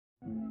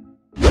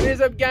What is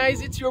up,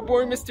 guys? It's your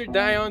boy Mr.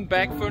 Dion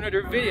back for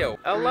another video.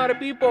 A lot of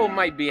people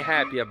might be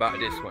happy about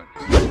this one.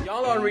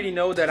 Y'all already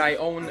know that I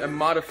own a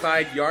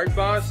modified Yard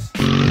Boss.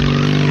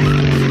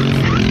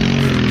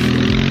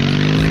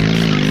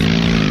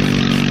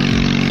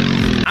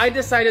 I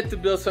decided to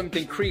build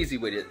something crazy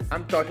with it.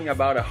 I'm talking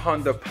about a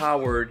Honda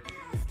powered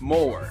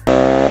mower.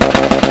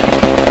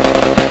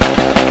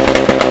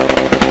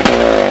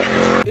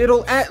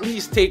 It'll at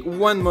least take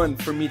 1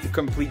 month for me to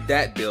complete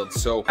that build,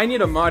 so I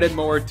need a modded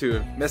mower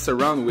to mess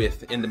around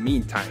with in the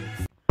meantime.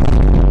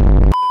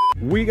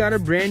 We got a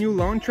brand new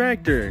lawn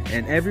tractor,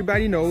 and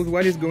everybody knows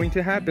what is going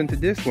to happen to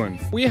this one.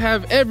 We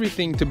have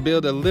everything to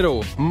build a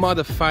little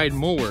modified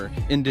mower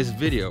in this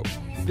video.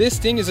 This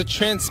thing is a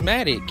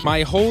Transmatic.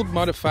 My whole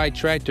modified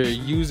tractor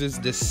uses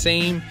the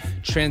same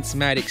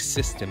Transmatic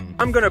system.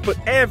 I'm gonna put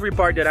every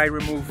part that I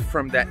removed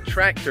from that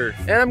tractor,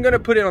 and I'm gonna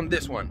put it on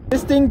this one.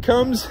 This thing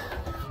comes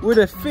with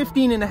a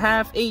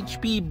 15.5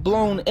 HP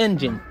blown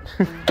engine.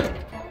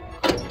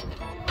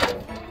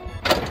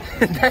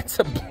 That's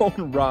a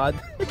blown rod.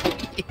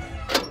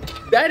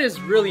 That is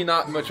really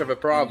not much of a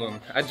problem.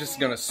 I'm just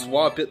gonna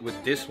swap it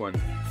with this one.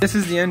 This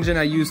is the engine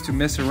I use to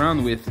mess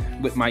around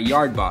with my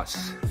Yard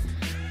Boss.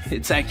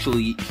 It's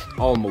actually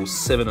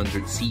almost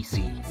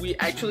 700cc. We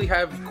actually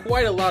have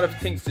quite a lot of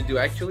things to do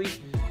actually.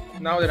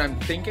 Now that I'm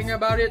thinking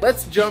about it,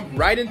 let's jump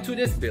right into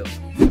this build.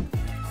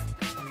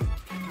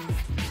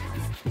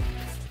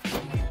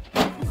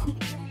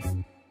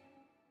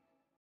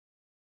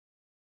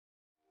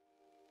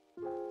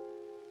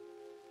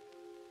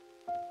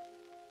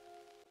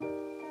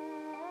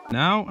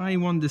 Now I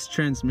want this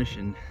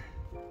transmission.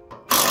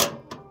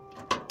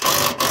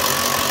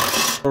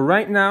 So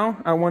right now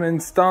I want to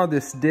install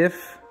this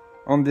diff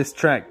on this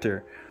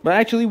tractor. But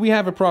actually we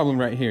have a problem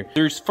right here.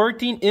 There's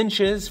 14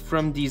 inches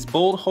from these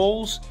bolt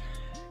holes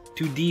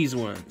to these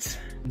ones.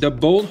 The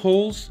bolt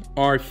holes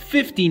are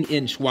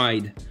 15-inch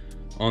wide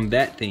on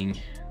that thing.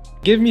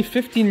 Give me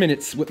 15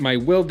 minutes with my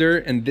welder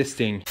and this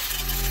thing.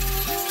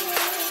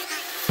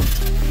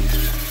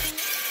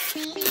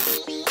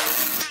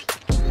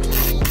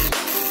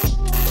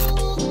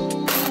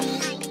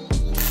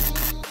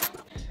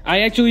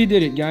 I actually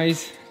did it,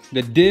 guys.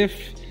 The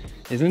diff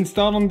is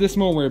installed on this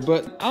mower,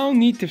 but I'll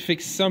need to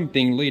fix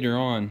something later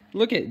on.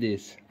 Look at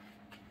this.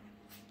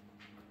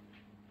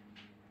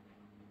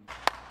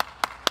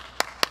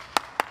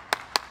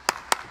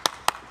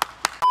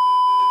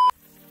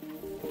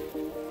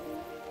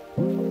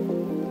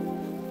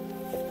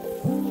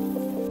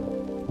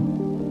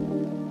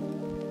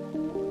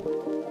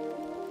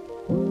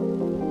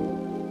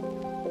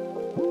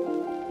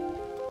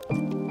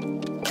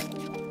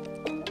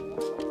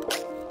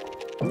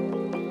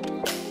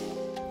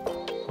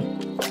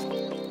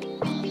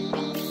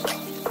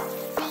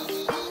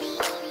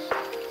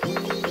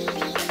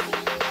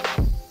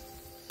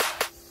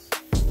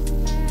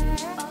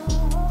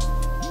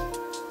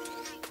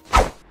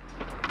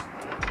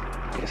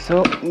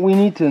 So we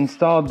need to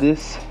install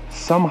this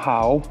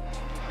somehow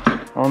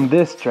on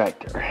this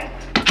tractor.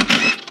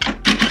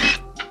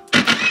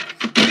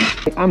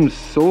 I'm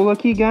so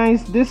lucky,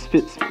 guys. This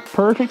fits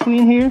perfectly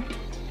in here.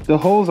 The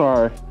holes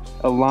are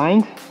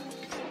aligned.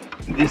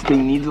 This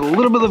thing needs a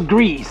little bit of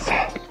grease.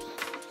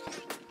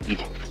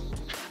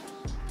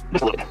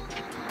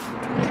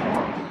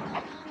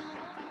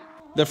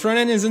 The front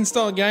end is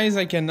installed, guys.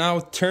 I can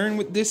now turn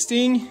with this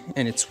thing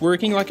and it's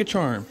working like a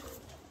charm.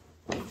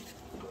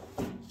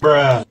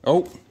 Bruh.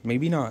 Oh,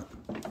 maybe not.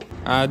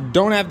 I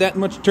don't have that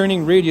much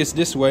turning radius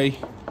this way,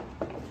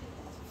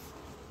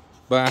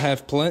 but I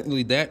have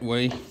plenty that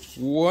way.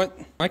 What?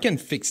 I can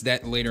fix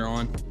that later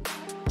on.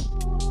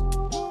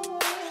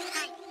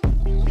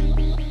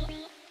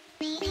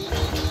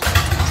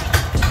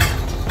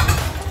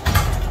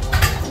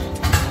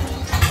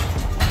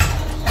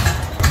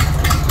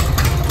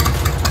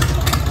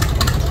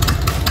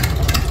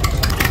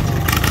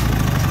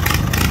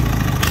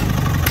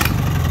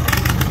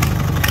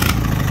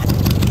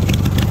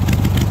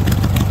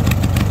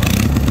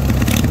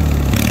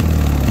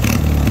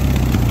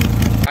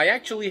 I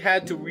actually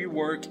had to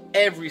rework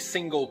every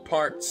single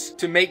parts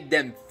to make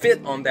them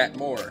fit on that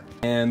mower.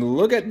 And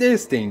look at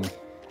this thing.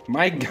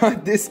 My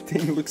god, this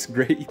thing looks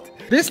great.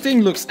 This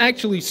thing looks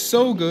actually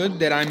so good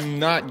that I'm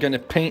not gonna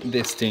paint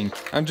this thing.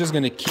 I'm just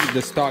gonna keep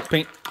the stock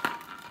paint.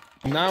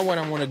 Now what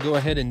I want to go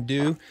ahead and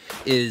do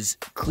is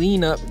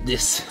clean up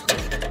this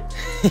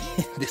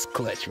this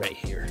clutch right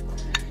here.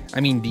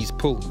 I mean these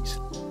pulleys.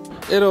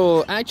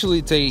 It'll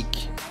actually take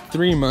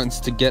 3 months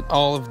to get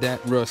all of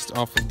that rust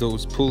off of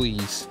those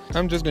pulleys.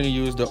 I'm just gonna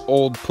use the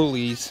old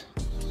pulleys.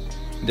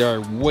 They are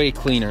way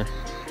cleaner.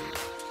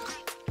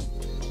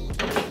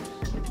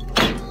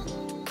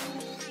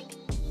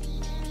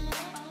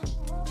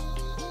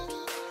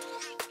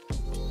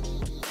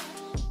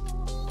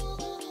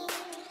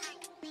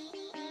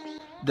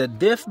 The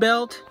diff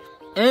belt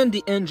and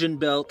the engine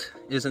belt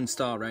is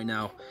installed right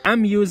now.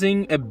 I'm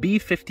using a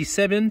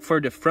B57 for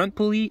the front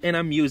pulley and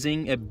I'm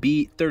using a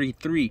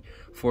B33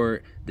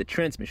 for the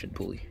transmission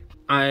pulley.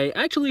 I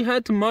actually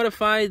had to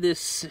modify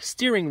this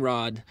steering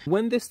rod.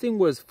 When this thing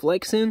was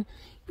flexing,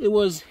 it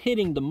was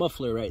hitting the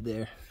muffler right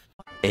there.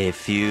 A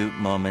few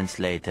moments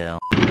later.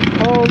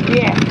 Oh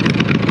yeah!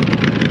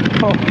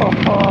 Ho, ho,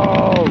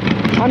 ho.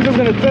 I'm just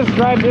gonna test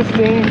drive this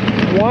thing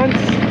once,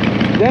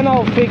 then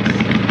I'll fix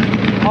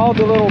all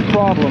the little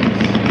problems.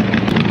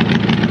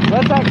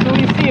 Let's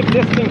actually see if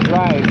this thing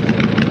drives.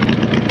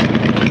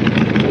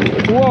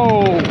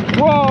 Whoa!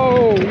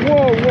 Whoa!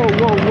 Whoa! Whoa!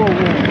 Whoa! Whoa!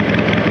 Whoa!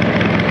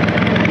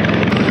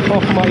 Oh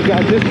my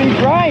god, this thing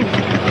drives!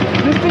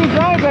 This thing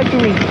drives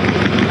actually!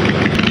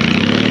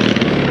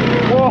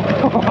 Whoa!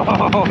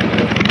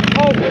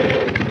 Oh!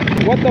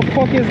 What the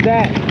fuck is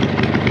that?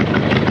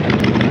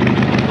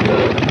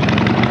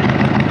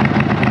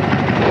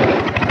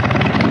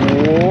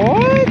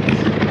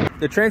 What?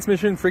 The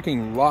transmission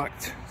freaking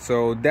locked,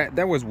 so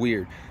that was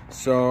weird.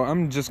 So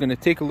I'm just gonna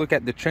take a look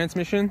at the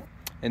transmission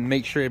and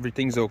make sure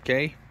everything's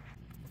okay.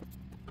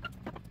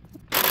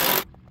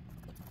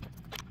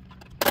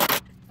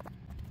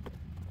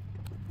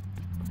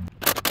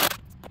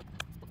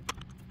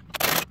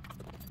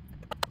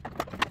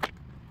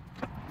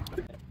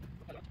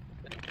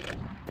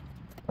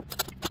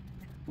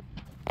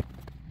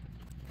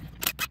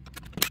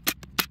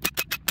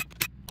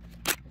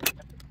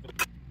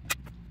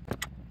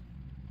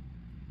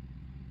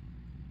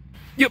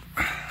 Yep,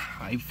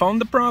 I found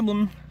the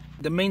problem.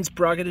 The main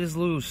sprocket is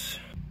loose.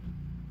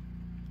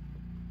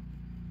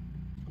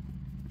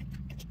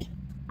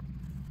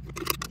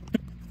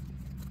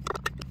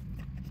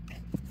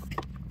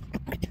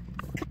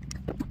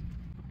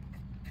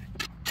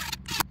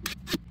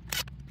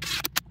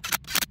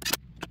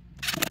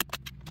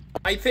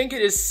 I think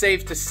it is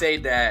safe to say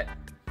that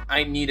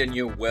I need a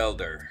new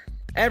welder.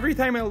 Every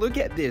time I look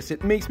at this,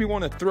 it makes me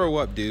want to throw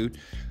up, dude.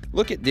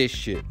 Look at this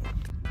shit.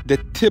 The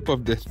tip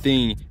of the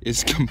thing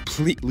is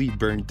completely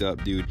burnt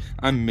up, dude.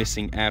 I'm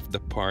missing half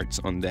the parts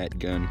on that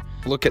gun.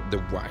 Look at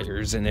the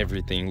wires and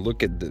everything.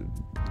 Look at the...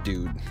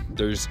 Dude,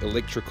 there's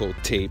electrical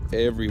tape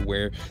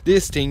everywhere.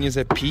 This thing is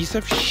a piece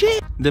of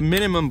shit. The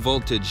minimum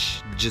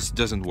voltage just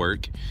doesn't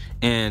work.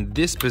 And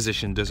this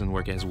position doesn't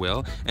work as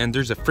well. And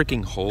there's a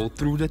freaking hole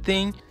through the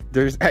thing.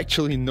 There's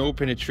actually no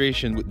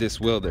penetration with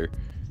this welder.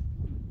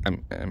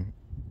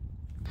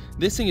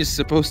 This thing is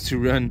supposed to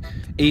run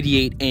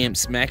 88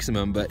 amps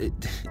maximum, but it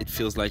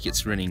feels like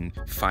it's running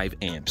 5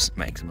 amps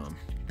maximum.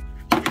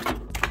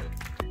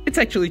 It's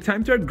actually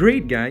time to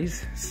upgrade,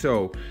 guys.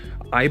 So,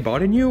 I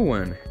bought a new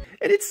one.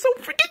 And it's so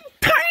freaking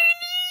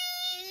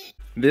tiny!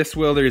 This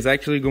welder is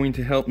actually going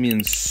to help me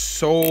in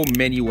so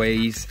many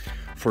ways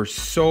for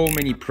so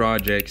many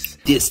projects.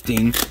 This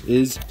thing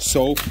is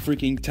so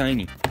freaking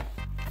tiny.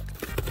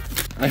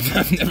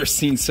 I've never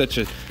seen such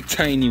a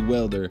tiny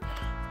welder.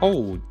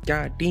 Oh,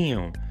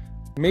 goddamn.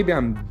 Maybe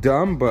I'm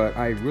dumb, but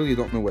I really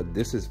don't know what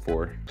this is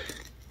for.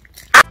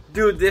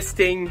 Dude, this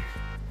thing...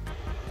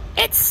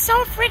 It's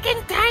so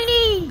freaking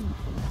tiny!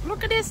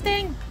 Look at this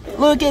thing!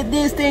 Look at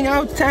this thing,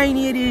 how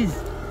tiny it is!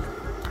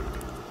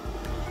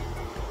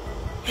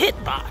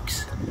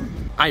 Hitbox!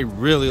 I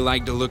really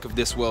like the look of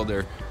this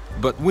welder,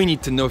 but we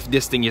need to know if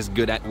this thing is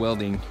good at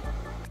welding.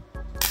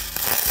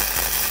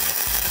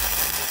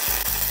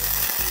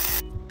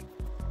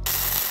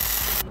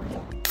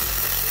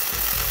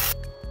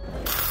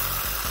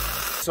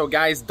 So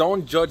guys,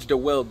 don't judge the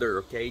welder,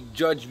 okay?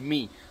 Judge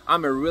me.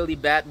 I'm a really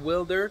bad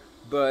welder,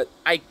 but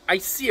I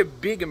see a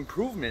big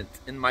improvement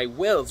in my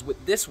welds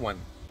with this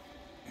one.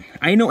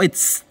 I know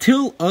it's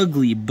still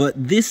ugly, but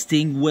this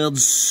thing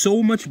welds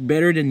so much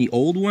better than the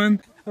old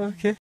one.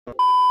 Okay.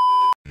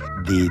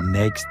 The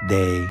next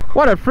day.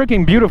 What a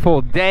freaking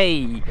beautiful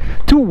day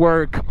to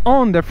work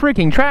on the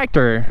freaking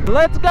tractor.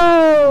 Let's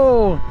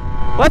go!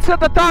 Let's hit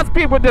the top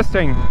speed with this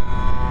thing.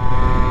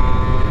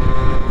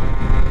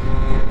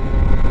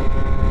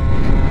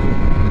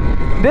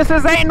 This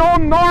is ain't no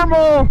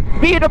normal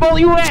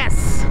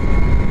BWS.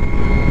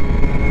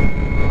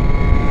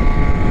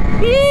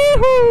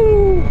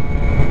 Yee-hoo!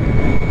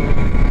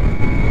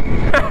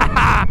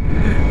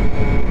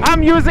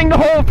 I'm using the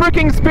whole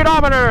freaking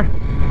speedometer.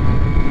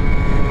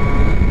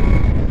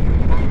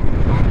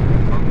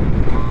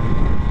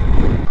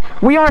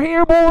 We are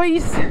here,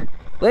 boys.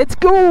 Let's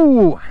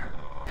go.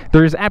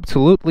 There's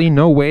absolutely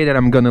no way that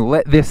I'm gonna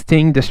let this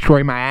thing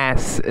destroy my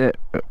ass.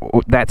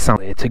 That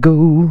sound. Let's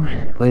go.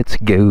 Let's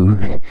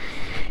go.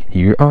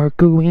 You are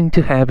going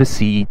to have a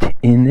seat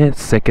in a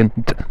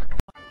second.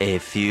 A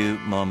few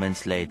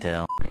moments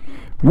later.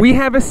 We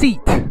have a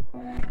seat.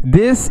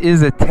 This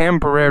is a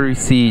temporary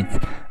seat.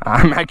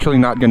 I'm actually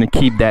not gonna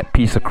keep that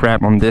piece of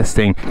crap on this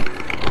thing.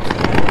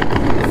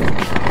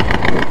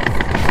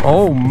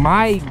 Oh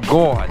my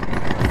god.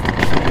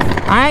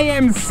 I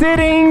am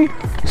sitting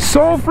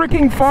so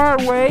freaking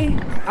far away.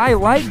 I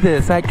like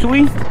this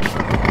actually.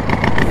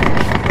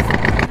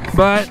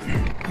 But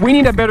we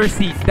need a better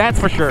seat, that's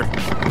for sure.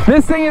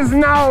 This thing is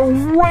now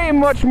way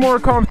much more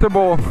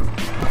comfortable.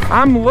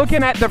 I'm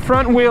looking at the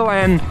front wheel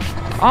and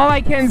all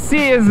I can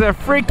see is a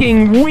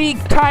freaking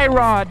weak tie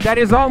rod that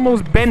is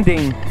almost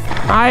bending.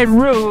 I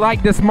really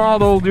like this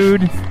model,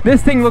 dude.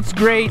 This thing looks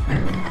great.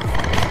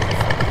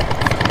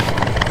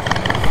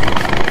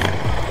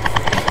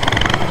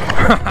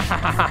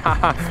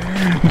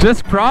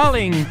 Just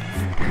crawling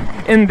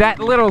in that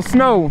little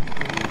snow.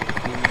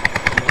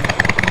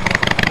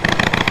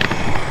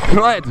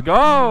 Let's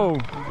go.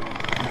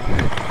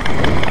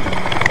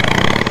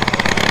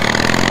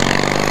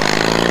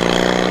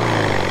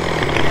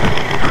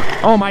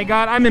 Oh my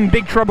god, I'm in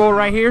big trouble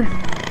right here.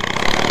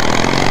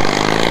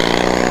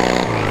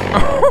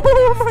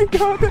 Oh my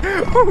god.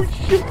 Oh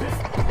shit.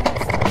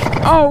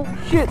 Oh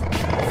shit.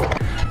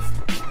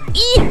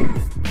 Eee.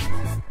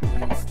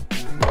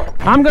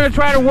 I'm gonna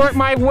try to work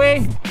my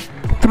way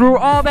through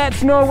all that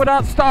snow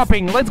without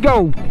stopping. Let's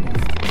go.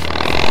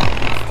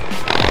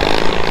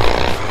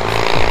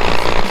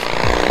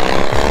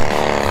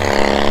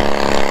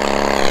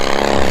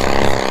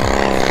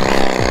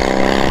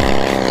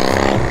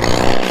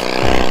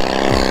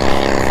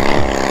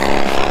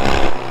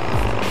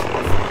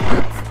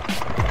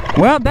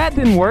 Well, that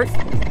didn't work.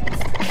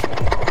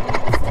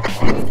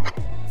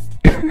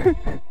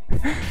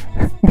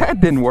 That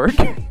didn't work.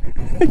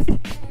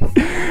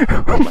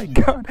 Oh my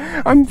god,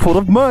 I'm full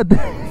of mud.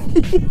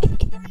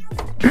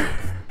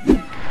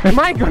 Am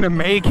I gonna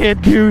make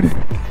it, dude?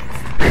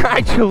 I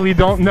actually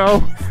don't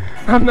know.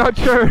 I'm not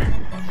sure.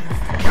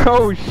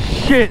 Oh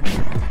shit.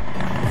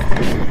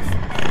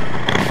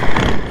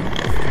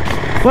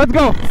 Let's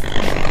go.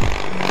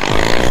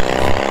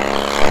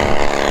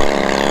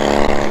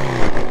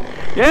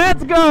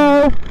 Let's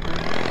go.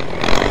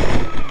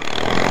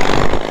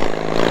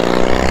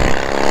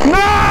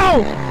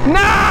 No!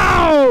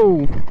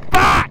 No!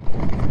 Fuck!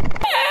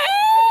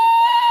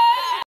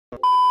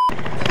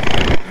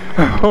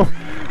 Oh,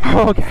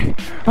 okay,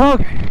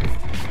 okay.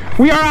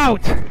 We are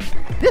out.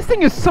 This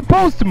thing is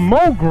supposed to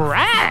mow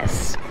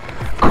grass.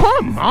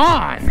 Come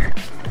on.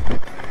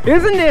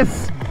 Isn't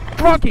this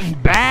fucking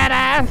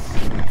badass?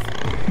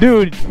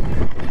 Dude,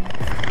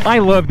 I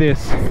love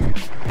this.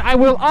 I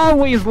will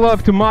always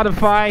love to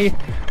modify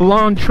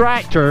lawn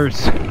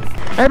tractors.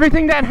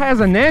 Everything that has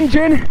an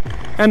engine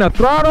and a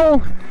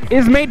throttle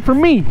is made for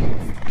me.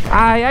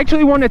 I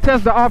actually want to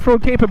test the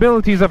off-road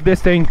capabilities of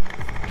this thing.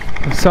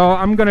 So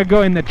I'm gonna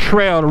go in the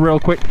trail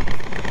real quick.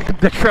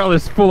 The trail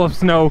is full of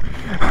snow.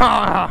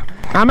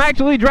 I'm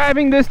actually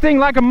driving this thing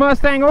like a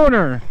Mustang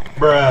owner.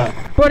 Bruh.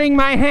 Putting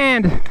my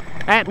hand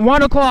at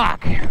 1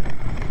 o'clock.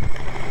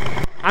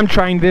 I'm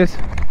trying this.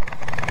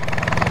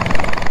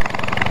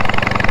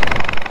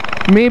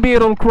 Maybe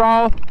it'll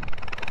crawl.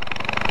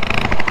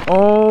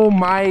 Oh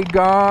my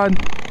god.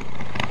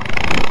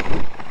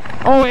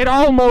 Oh, it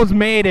almost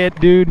made it,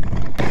 dude.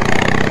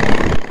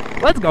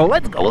 Let's go,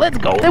 let's go, let's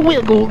go. The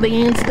wiggle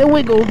dance, the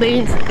wiggle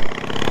dance.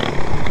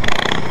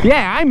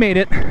 Yeah, I made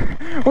it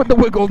with the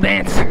wiggle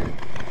dance.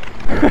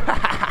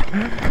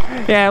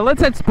 Yeah,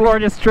 let's explore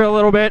this trail a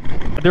little bit.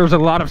 There's a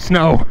lot of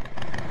snow.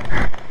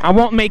 I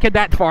won't make it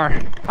that far.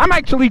 I'm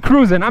actually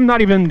cruising. I'm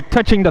not even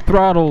touching the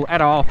throttle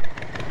at all.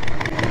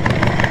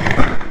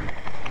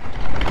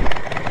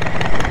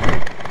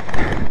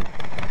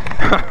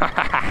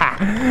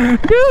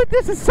 Dude,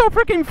 this is so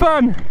freaking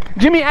fun.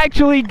 Jimmy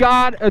actually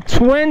got a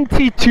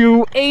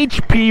 22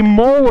 HP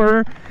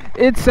mower.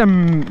 It's a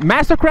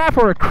Mastercraft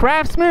or a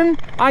Craftsman,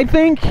 I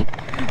think.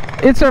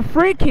 It's a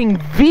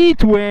freaking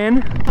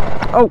V-twin.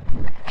 Oh,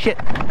 shit.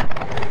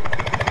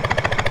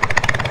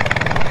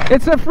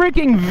 It's a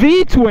freaking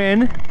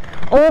V-twin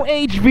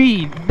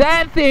OHV.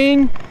 That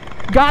thing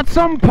got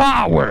some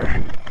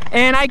power.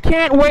 And I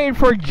can't wait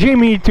for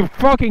Jimmy to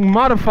fucking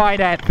modify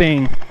that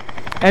thing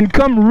and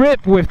come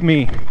rip with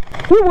me.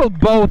 We will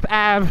both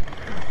have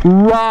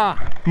raw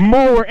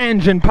mower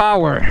engine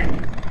power.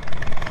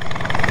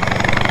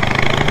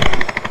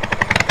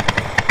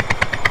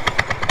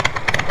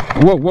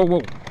 Whoa, whoa,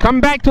 whoa. Come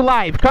back to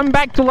life. Come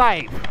back to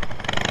life.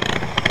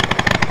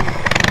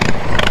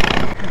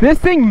 This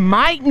thing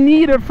might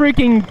need a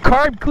freaking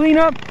carb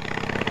cleanup.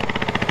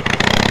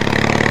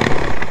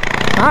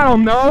 I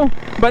don't know.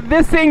 But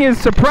this thing is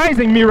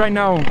surprising me right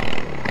now.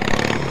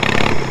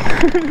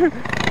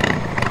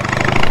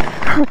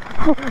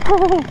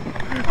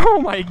 Oh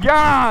my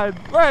god,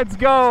 let's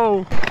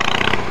go.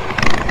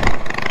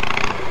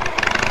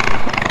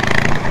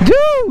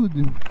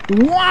 Dude,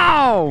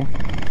 wow.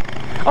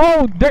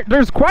 Oh,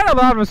 there's quite a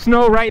lot of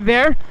snow right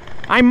there.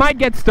 I might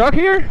get stuck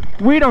here,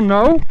 we don't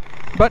know,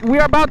 but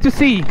we're about to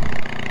see.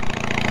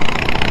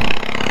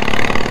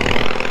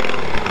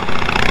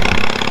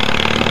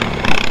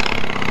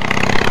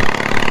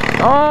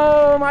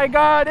 Oh my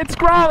god, it's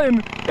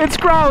crawling, it's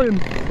crawling.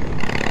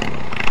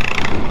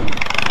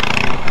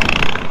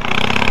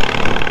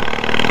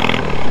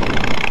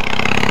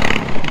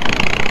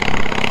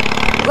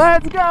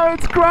 Let's go,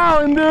 it's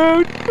crawling,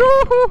 dude.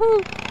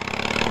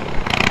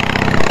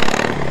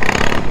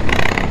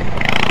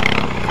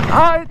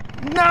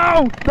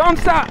 No, don't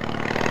stop.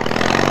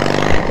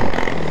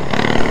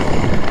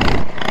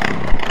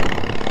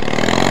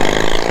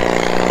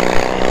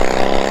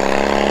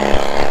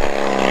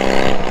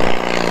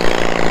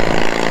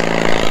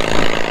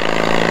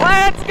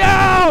 Let's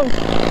go.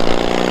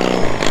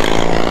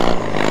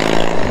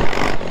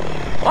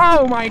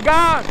 Oh my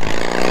god.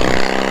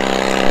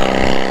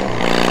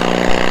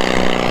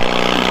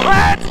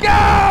 Let's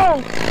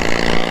go!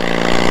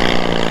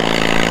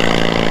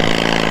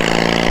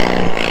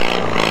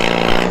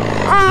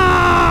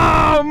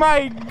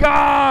 my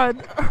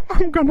god!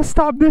 I'm gonna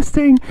stop this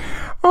thing.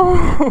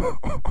 Oh.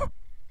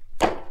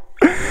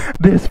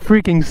 This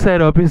freaking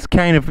setup is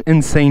kind of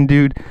insane,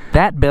 dude.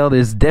 That belt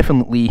is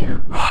definitely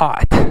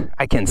hot.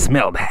 I can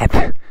smell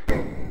that.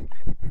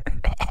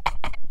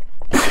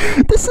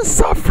 This is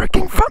so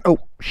freaking fun. Oh,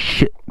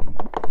 shit.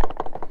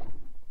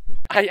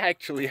 I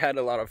actually had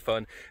a lot of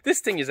fun. This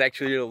thing is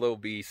actually a little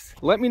beast.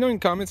 Let me know in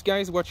comments,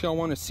 guys, what y'all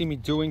want to see me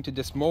doing to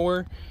this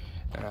mower.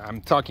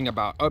 I'm talking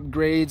about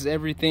upgrades,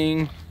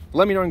 everything.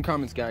 Let me know in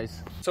comments,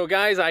 guys. So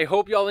guys, I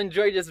hope y'all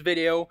enjoyed this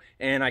video,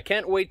 and I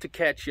can't wait to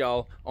catch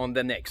y'all on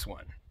the next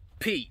one.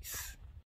 Peace.